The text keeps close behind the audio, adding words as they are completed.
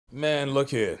Man, look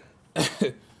here.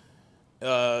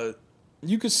 uh,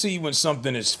 you can see when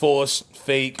something is forced,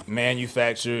 fake,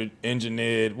 manufactured,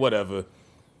 engineered, whatever.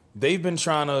 They've been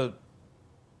trying to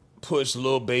push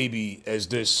Lil Baby as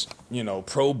this,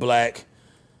 pro-black,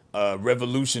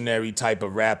 revolutionary type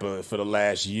of rapper for the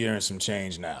last year and some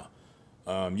change now.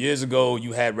 Years ago,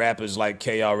 you had rappers like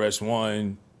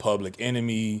KRS-One, Public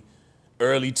Enemy,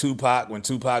 early Tupac, when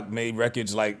Tupac made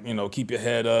records like, Keep Your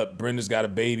Head Up, Brenda's Got a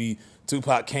Baby.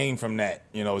 Tupac came from that.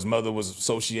 His mother was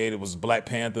associated, was Black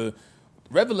Panther.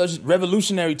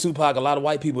 Revolutionary Tupac, a lot of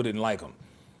white people didn't like him.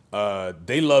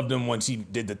 They loved him once he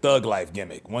did the Thug Life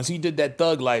gimmick. Once he did that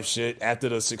Thug Life shit, after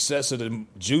the success of the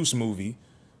Juice movie,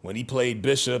 when he played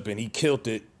Bishop and he killed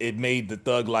it, it made the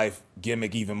Thug Life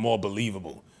gimmick even more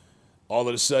believable. All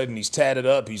of a sudden, he's tatted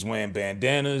up, he's wearing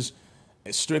bandanas.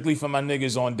 It's strictly for my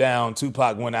niggas on down.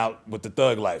 Tupac went out with the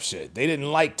Thug Life shit. They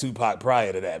didn't like Tupac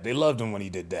prior to that. They loved him when he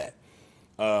did that.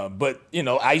 But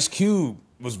Ice Cube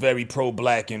was very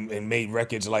pro-black and made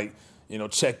records like,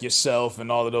 Check Yourself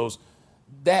and all of those.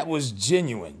 That was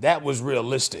genuine. That was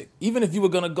realistic. Even if you were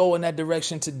gonna go in that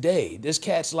direction today, there's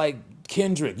cats like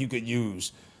Kendrick you could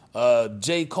use.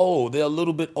 J. Cole, they're a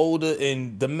little bit older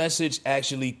and the message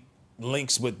actually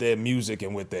links with their music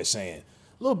and what they're saying.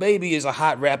 Lil Baby is a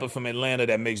hot rapper from Atlanta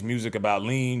that makes music about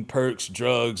lean, perks,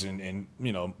 drugs, and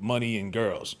money and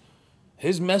girls.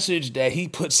 His message that he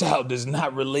puts out does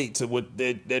not relate to what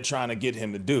they're trying to get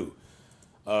him to do.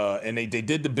 And they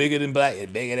did the bigger than black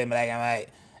and white.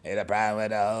 It's a problem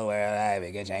with the whole world life.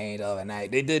 It can change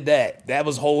overnight. They did that.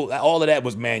 All of that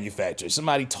was manufactured.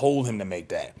 Somebody told him to make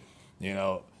that,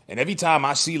 And every time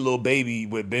I see Lil Baby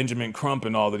with Benjamin Crump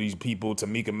and all of these people,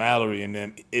 Tamika Mallory and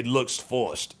them, it looks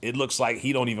forced. It looks like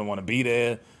he don't even want to be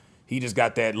there. He just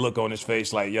got that look on his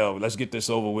face like, yo, let's get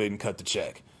this over with and cut the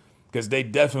check. Because they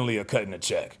definitely are cutting a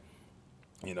check.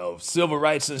 Civil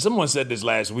rights, and someone said this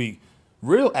last week,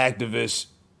 real activists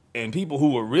and people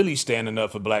who were really standing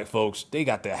up for black folks, they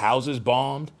got their houses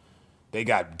bombed. They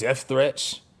got death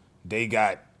threats. They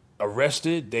got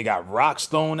arrested. They got rocks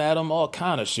thrown at them, all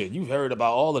kind of shit. You've heard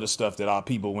about all of the stuff that our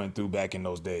people went through back in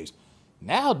those days.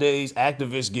 Nowadays,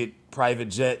 activists get private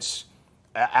jets.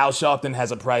 Al Sharpton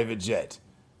has a private jet.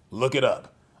 Look it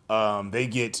up. They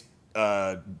get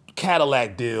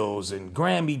Cadillac deals and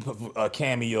Grammy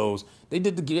cameos. They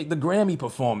did the Grammy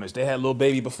performance. They had Lil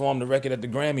Baby perform the record at the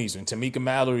Grammys, and Tamika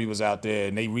Mallory was out there,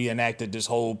 and they reenacted this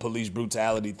whole police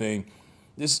brutality thing.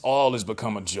 This all has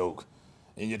become a joke,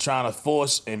 and you're trying to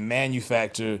force and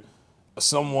manufacture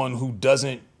someone who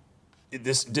doesn't.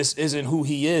 This isn't who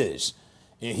he is,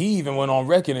 and he even went on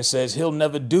record and says he'll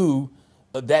never do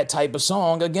that type of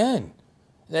song again.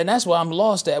 And that's why I'm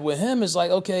lost at with him. Is like,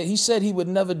 okay, he said he would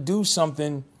never do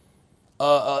something,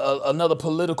 another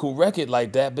political record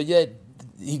like that, but yet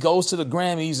he goes to the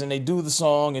Grammys and they do the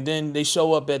song, and then they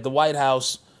show up at the White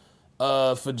House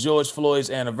for George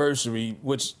Floyd's anniversary,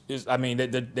 which is,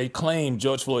 they claim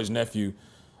George Floyd's nephew.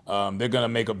 They're gonna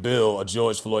make a bill, a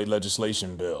George Floyd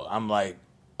legislation bill. I'm like,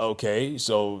 okay,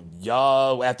 so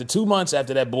y'all, after 2 months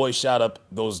after that boy shot up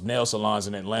those nail salons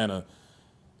in Atlanta,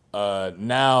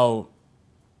 now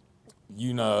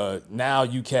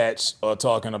you cats are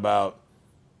talking about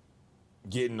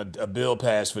getting a bill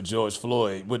passed for George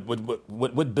Floyd.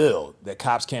 What bill? That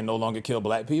cops can no longer kill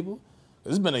black people?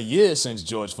 It's been a year since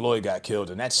George Floyd got killed,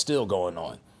 and that's still going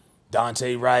on.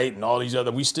 Dante Wright and all these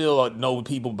other, we still know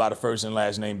people by the first and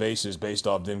last name basis based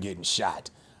off them getting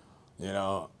shot,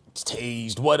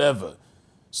 tased, whatever.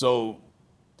 So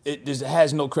it just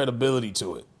has no credibility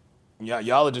to it.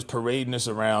 Y'all are just parading this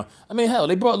around. Hell,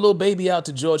 they brought Lil Baby out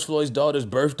to George Floyd's daughter's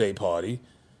birthday party.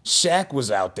 Shaq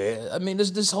was out there.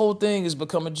 This whole thing has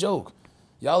become a joke.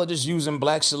 Y'all are just using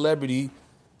black celebrity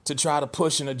to try to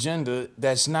push an agenda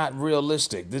that's not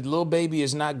realistic. The Lil Baby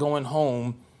is not going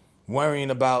home worrying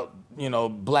about,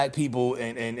 black people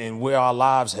and where our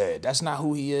lives head. That's not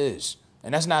who he is.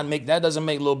 And that doesn't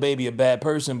make Lil Baby a bad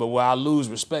person, but where I lose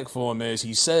respect for him is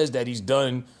he says that he's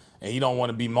done and he don't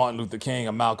want to be Martin Luther King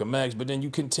or Malcolm X, but then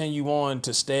you continue on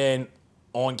to stand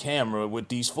on camera with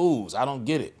these fools. I don't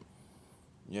get it.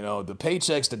 The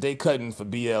paychecks that they cutting for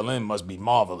BLM must be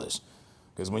marvelous.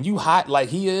 Because when you hot like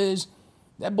he is,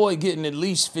 that boy getting at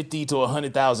least $50,000 to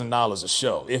 $100,000 a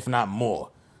show, if not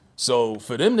more. So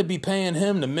for them to be paying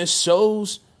him to miss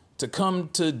shows, to come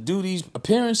to do these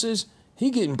appearances,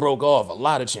 he getting broke off a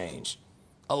lot of change.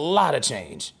 A lot of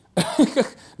change.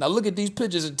 Now look at these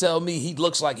pictures and tell me he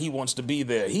looks like he wants to be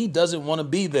there. He doesn't want to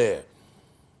be there.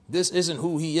 This isn't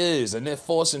who he is, and they're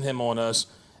forcing him on us,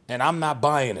 and I'm not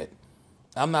buying it.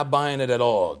 I'm not buying it at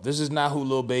all. This is not who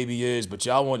Lil Baby is, but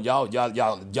y'all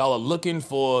are looking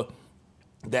for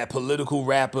that political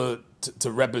rapper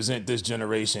to represent this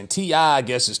generation. T.I., I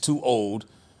guess, is too old.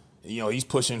 You know, he's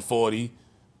pushing 40.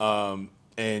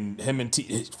 And him and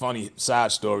funny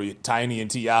side story, Tiny and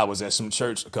T.I. was at some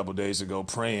church a couple days ago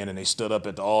praying, and they stood up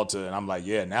at the altar, and I'm like,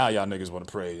 yeah, now y'all niggas want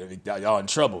to pray. Y'all in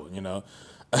trouble, you know?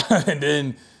 And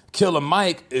then Killer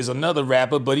Mike is another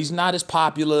rapper, but he's not as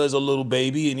popular as a Lil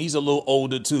Baby, and he's a little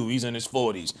older too. He's in his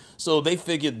 40s. So they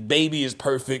figured Baby is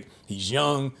perfect. He's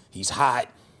young. He's hot.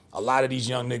 A lot of these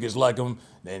young niggas like him.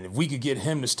 And if we could get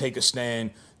him to take a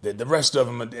stand, the rest of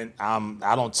them,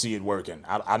 I don't see it working.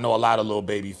 I know a lot of Lil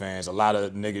Baby fans, a lot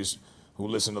of niggas who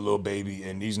listen to Lil Baby,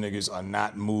 and these niggas are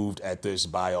not moved at this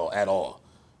at all.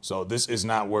 So this is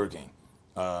not working.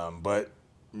 But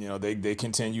you know, they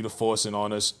continue to force it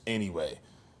on us anyway.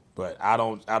 But I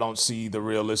don't see the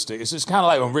realistic. It's just kind of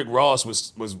like when Rick Ross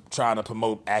was trying to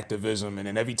promote activism, and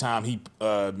then every time he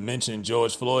mentioned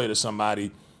George Floyd or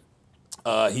somebody,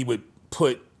 he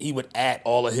would add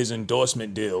all of his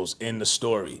endorsement deals in the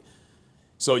story.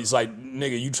 So it's like,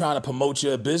 nigga, you trying to promote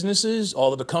your businesses,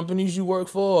 all of the companies you work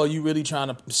for, or are you really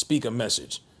trying to speak a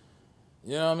message?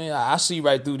 You know what I mean? I see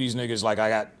right through these niggas like I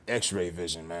got x-ray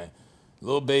vision, man.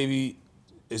 Lil Baby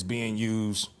is being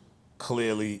used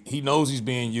clearly. He knows he's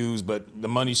being used, but the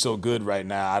money's so good right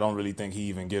now, I don't really think he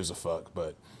even gives a fuck.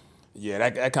 But yeah,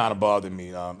 that kind of bothered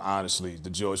me, honestly, the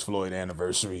George Floyd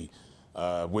anniversary,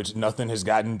 which nothing has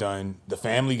gotten done. The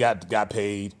family got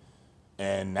paid,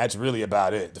 and that's really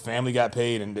about it. The family got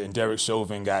paid, and Derek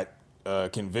Chauvin got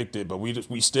convicted, but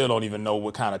we still don't even know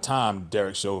what kind of time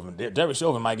Derek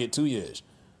Chauvin might get 2 years.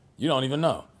 You don't even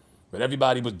know. But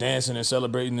everybody was dancing and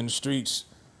celebrating in the streets,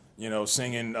 you know,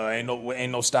 singing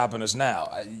ain't no stopping us now.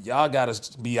 Y'all gotta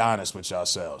be honest with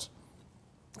yourselves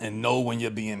and know when you're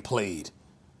being played.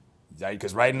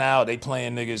 Because right now they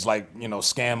playing niggas like, you know,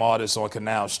 scam artists on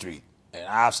Canal Street. And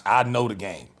I know the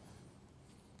game.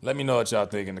 Let me know what y'all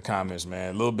think in the comments,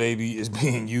 man. Lil Baby is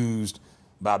being used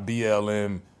by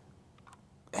BLM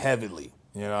heavily.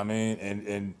 You know what I mean?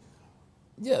 And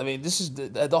yeah, I mean, this is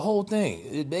the whole thing.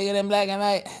 It's bigger than black and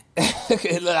white.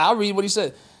 Okay, look, I'll read what he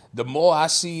said. The more I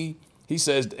see, he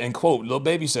says, and quote, Lil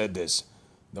Baby said this,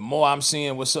 the more I'm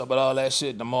seeing what's up with all that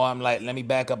shit, the more I'm like, let me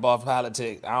back up off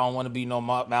politics. I don't want to be no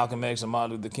Malcolm X or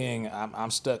Martin Luther King. I'm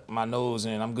stuck my nose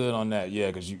in. I'm good on that.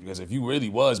 Yeah, because if you really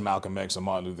was Malcolm X or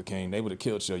Martin Luther King, they would have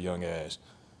killed your young ass.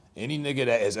 Any nigga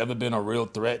that has ever been a real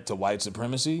threat to white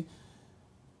supremacy,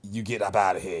 you get up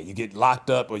out of here. You get locked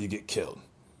up or you get killed.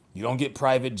 You don't get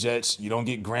private jets. You don't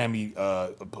get Grammy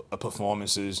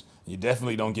performances. You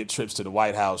definitely don't get trips to the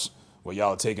White House where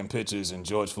y'all are taking pictures and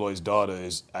George Floyd's daughter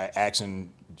is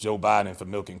asking Joe Biden for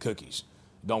milk and cookies.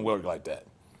 It don't work like that.